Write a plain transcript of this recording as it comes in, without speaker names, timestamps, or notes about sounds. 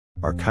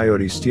Are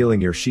coyotes stealing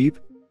your sheep?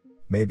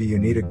 Maybe you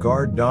need a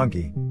guard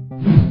donkey.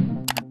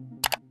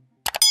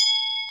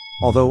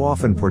 Although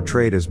often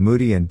portrayed as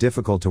moody and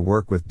difficult to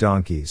work with,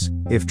 donkeys,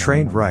 if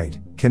trained right,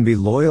 can be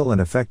loyal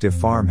and effective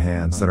farm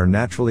hands that are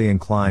naturally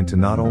inclined to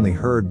not only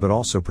herd but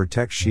also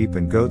protect sheep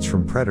and goats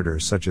from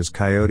predators such as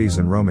coyotes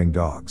and roaming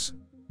dogs.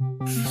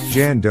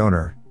 Jan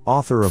Donor,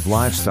 author of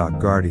Livestock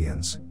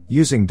Guardians,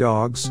 Using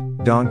Dogs,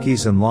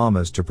 Donkeys and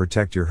Llamas to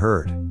Protect Your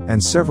Herd,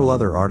 and several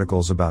other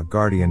articles about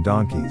guardian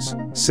donkeys,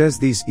 says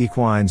these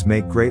equines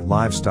make great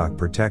livestock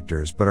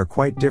protectors but are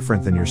quite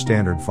different than your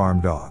standard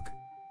farm dog.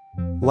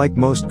 Like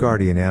most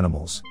guardian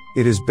animals,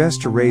 it is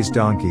best to raise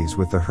donkeys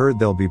with the herd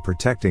they'll be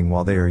protecting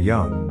while they are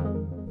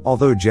young.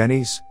 Although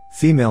jennies,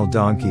 female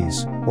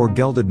donkeys, or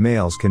gelded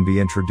males can be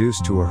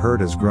introduced to a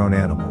herd as grown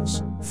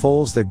animals,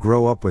 foals that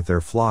grow up with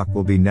their flock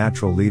will be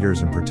natural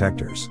leaders and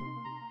protectors.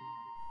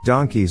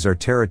 Donkeys are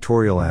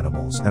territorial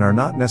animals and are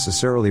not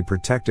necessarily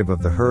protective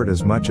of the herd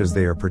as much as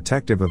they are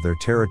protective of their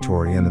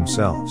territory and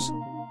themselves.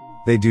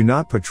 They do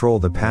not patrol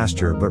the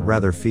pasture but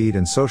rather feed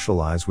and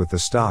socialize with the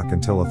stock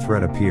until a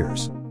threat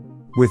appears.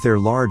 With their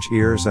large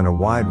ears and a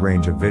wide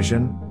range of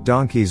vision,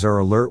 donkeys are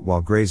alert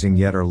while grazing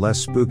yet are less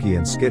spooky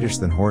and skittish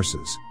than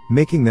horses,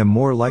 making them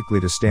more likely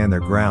to stand their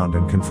ground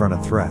and confront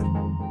a threat.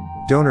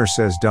 Donor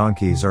says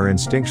donkeys are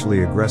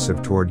instinctually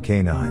aggressive toward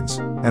canines,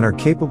 and are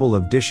capable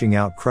of dishing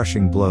out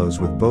crushing blows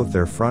with both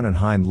their front and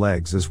hind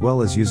legs as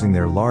well as using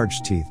their large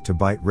teeth to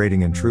bite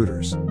raiding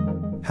intruders.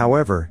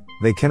 However,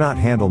 they cannot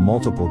handle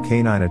multiple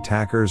canine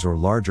attackers or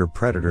larger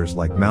predators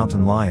like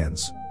mountain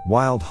lions,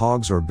 wild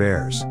hogs or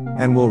bears,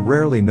 and will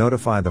rarely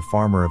notify the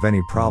farmer of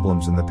any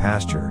problems in the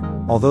pasture,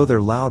 although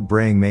their loud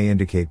braying may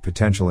indicate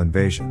potential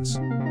invasions.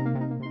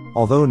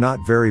 Although not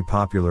very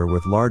popular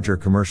with larger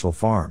commercial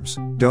farms,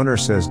 Donor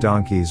says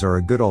donkeys are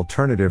a good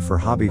alternative for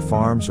hobby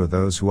farms or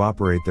those who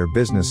operate their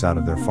business out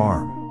of their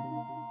farm.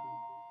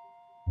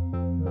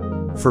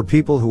 For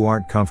people who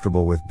aren't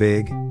comfortable with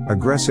big,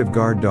 aggressive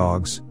guard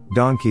dogs,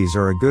 donkeys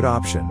are a good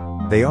option.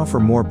 They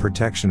offer more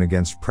protection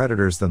against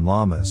predators than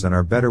llamas and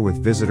are better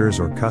with visitors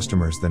or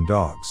customers than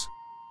dogs.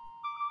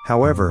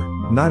 However,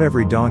 not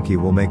every donkey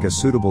will make a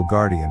suitable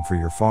guardian for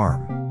your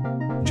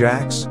farm.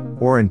 Jacks,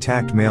 or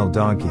intact male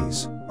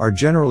donkeys, are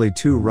generally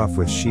too rough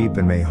with sheep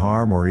and may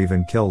harm or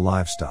even kill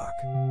livestock.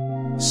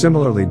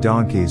 Similarly,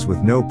 donkeys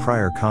with no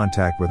prior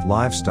contact with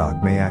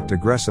livestock may act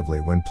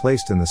aggressively when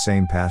placed in the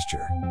same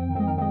pasture.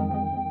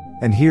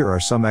 And here are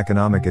some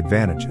economic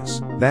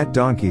advantages that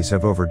donkeys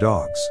have over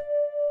dogs.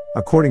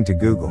 According to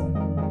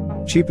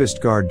Google,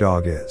 cheapest guard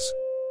dog is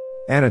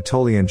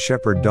Anatolian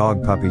Shepherd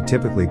dog puppy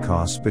typically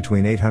costs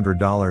between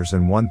 $800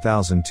 and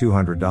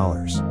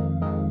 $1,200.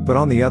 But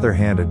on the other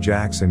hand,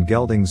 jacks and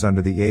geldings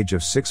under the age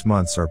of 6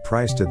 months are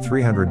priced at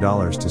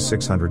 $300 to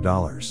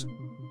 $600.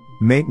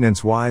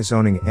 Maintenance-wise,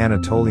 owning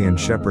Anatolian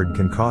Shepherd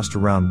can cost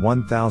around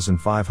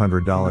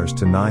 $1,500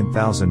 to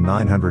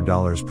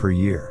 $9,900 per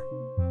year,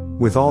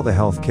 with all the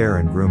health care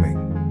and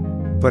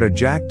grooming. But a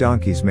jack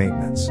donkey's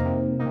maintenance,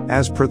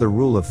 as per the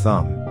rule of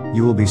thumb,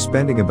 you will be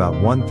spending about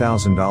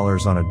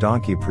 $1,000 on a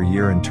donkey per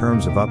year in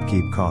terms of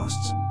upkeep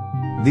costs.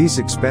 These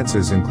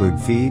expenses include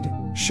feed,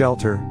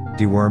 shelter,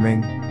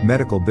 deworming,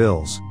 medical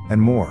bills,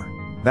 and more.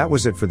 That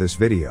was it for this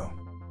video.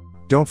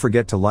 Don't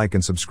forget to like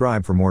and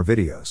subscribe for more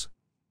videos.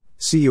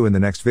 See you in the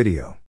next video.